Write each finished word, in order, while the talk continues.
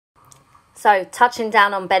So touching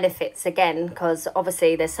down on benefits again, because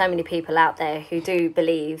obviously there's so many people out there who do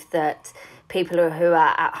believe that people who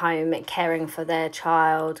are at home caring for their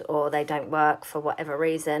child, or they don't work for whatever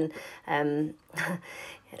reason,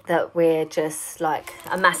 that we're just like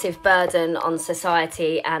a massive burden on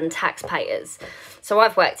society and taxpayers. So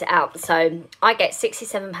I've worked it out. So I get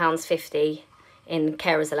 £67.50 in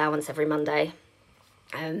carers allowance every Monday.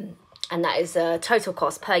 And that is a total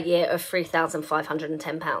cost per year of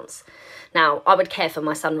 £3,510. Now, I would care for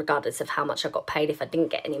my son regardless of how much I got paid. If I didn't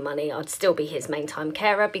get any money, I'd still be his main time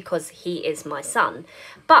carer because he is my son.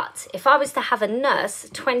 But if I was to have a nurse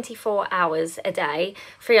 24 hours a day,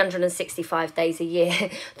 365 days a year,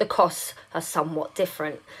 the costs are somewhat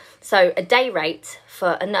different. So a day rate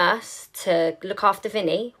for a nurse to look after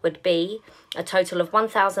Vinny would be a total of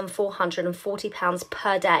 £1,440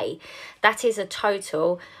 per day. That is a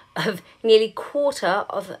total of nearly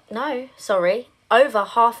over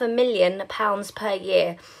 £500,000 per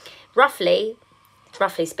year. Roughly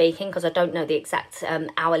speaking, because I don't know the exact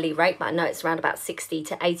hourly rate, but I know it's around about £60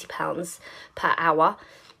 to £80 per hour.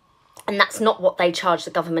 And that's not what they charge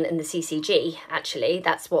the government and the CCG, actually.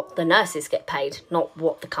 That's what the nurses get paid, not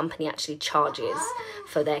what the company actually charges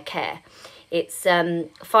for their care. It's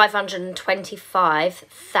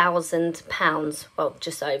 £525,000, well,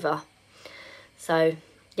 just over. So,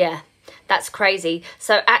 yeah, that's crazy.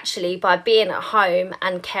 So actually, by being at home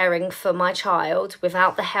and caring for my child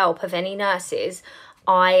without the help of any nurses,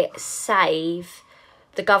 I save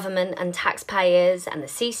the government and taxpayers and the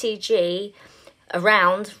CCG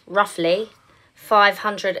around roughly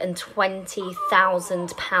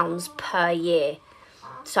 £520,000 per year.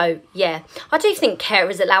 So yeah, I do think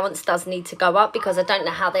carers allowance does need to go up, because I don't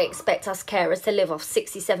know how they expect us carers to live off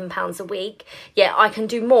 £67 a week. Yeah, I can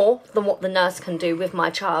do more than what the nurse can do with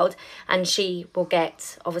my child, and she will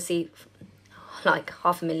get obviously like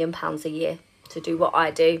 £500,000 a year to do what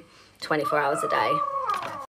I do 24 hours a day.